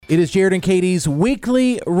It is Jared and Katie's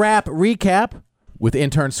weekly rap recap with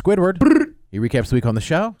intern Squidward. He recaps the week on the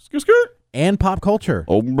show and pop culture.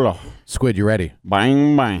 Oh, blah. Squid, you ready?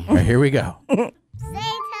 Bang, bang. All right, here we go. It's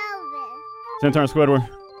Intern Squidward.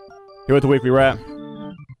 Here with the weekly rap.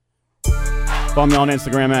 Follow me on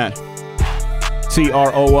Instagram at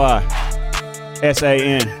TROYSANCOLLA.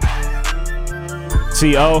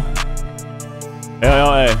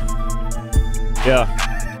 Yeah.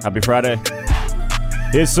 Happy Friday.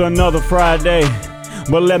 It's another Friday,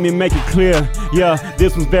 but let me make it clear. Yeah,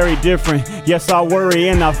 this one's very different. Yes, I worry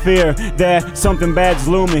and I fear that something bad's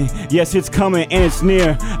looming. Yes, it's coming and it's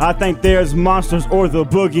near. I think there's monsters or the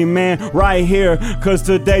boogeyman right here. Cause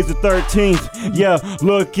today's the 13th. Yeah,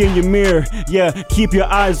 look in your mirror. Yeah, keep your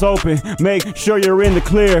eyes open. Make sure you're in the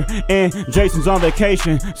clear. And Jason's on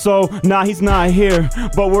vacation, so nah, he's not here.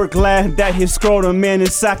 But we're glad that his scrotum and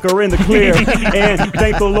his sack are in the clear. And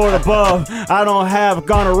thank the Lord above, I don't have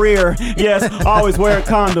gonorrhea. Yes, always wear a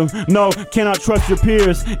condom. No, cannot trust your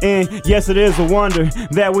peers. And yes, it is a wonder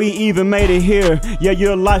that we even made it here. Yeah,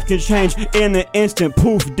 your life can change in an instant.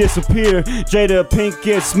 Poof, disappear. Jada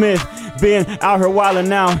Pinkett Smith been out here wildin'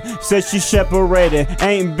 now. Said she separated,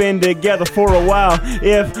 ain't been together for a while.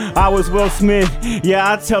 If I was Will Smith,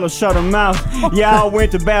 yeah, I'd tell her shut her mouth. Yeah, I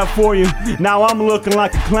went to bat for you. Now I'm looking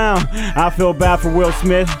like a clown. I feel bad for Will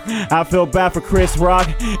Smith. I feel bad for Chris Rock.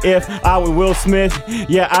 If I were Will Smith,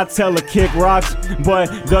 yeah, I'd tell her kick rocks.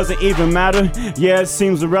 But doesn't even matter. Yeah, it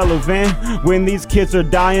seems irrelevant. When these kids are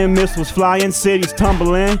dying, missiles flying, cities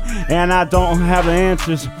tumbling, and I don't have the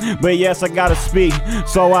answers. But yes, I gotta speak,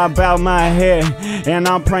 so I bow my head, and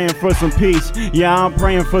I'm praying for some peace. Yeah, I'm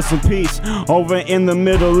praying for some peace over in the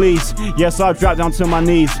Middle East. Yes, I'll drop down to my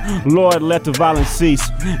knees. Lord, let the violence cease.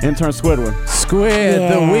 Intern Squidward.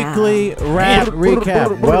 Squid, the weekly rap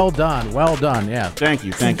recap. Well done, yeah. Thank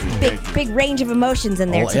you. Big range of emotions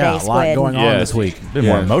in there today, Yeah, a lot Squid. going on this week. Been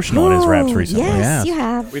more emotional in his raps recently. Yes, you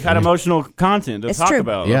have. We've had emotional content to It's talk true.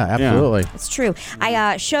 about. Yeah, absolutely. It's true.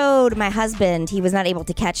 I showed my husband. He was not able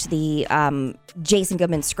to catch the Jason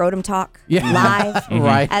Goodman scrotum talk live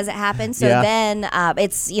Right. as it happened. So then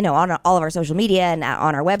it's, on all of our social media and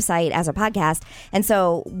on our website as our podcast. And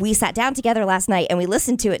so we sat down together last night and we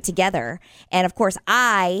listened to it together. And of course,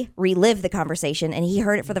 I relived the conversation and he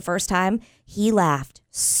heard it for the first time. He laughed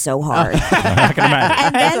so hard. I can imagine.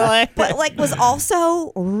 And then, but was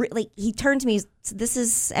also he turned to me. This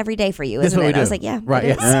is every day for you, isn't it? I was like, yeah, right.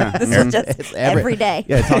 It is. This is just every day.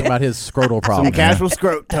 Yeah, talking about his scrotal problem. Some casual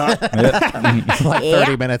scrot talk. Like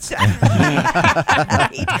 30 minutes.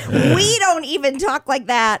 We don't even talk like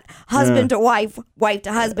that, husband to wife, wife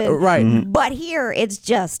to husband. Right. But here, it's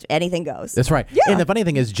just anything goes. That's right. Yeah. And the funny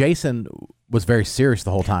thing is, Jason was very serious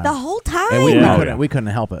the whole time. The whole time. And we couldn't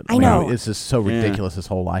help it. I know. It's just so ridiculous his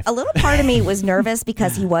whole life. A little part of me was nervous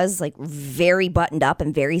because he was very buttoned up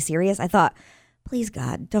and very serious. I thought, please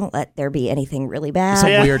God, don't let there be anything really bad. Some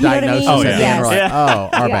weird diagnosis. I mean? At the end. We're like,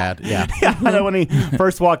 our bad. Yeah. I know when he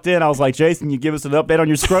first walked in, I was like, Jason, you give us an update on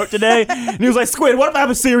your scrot today? And he was like, Squid, what if I have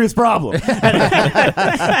a serious problem? Because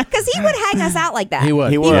he would hang us out like that. He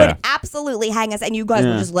would. He would absolutely hang us, and you guys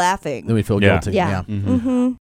were just laughing. Then we feel guilty. Yeah. Mm-hmm.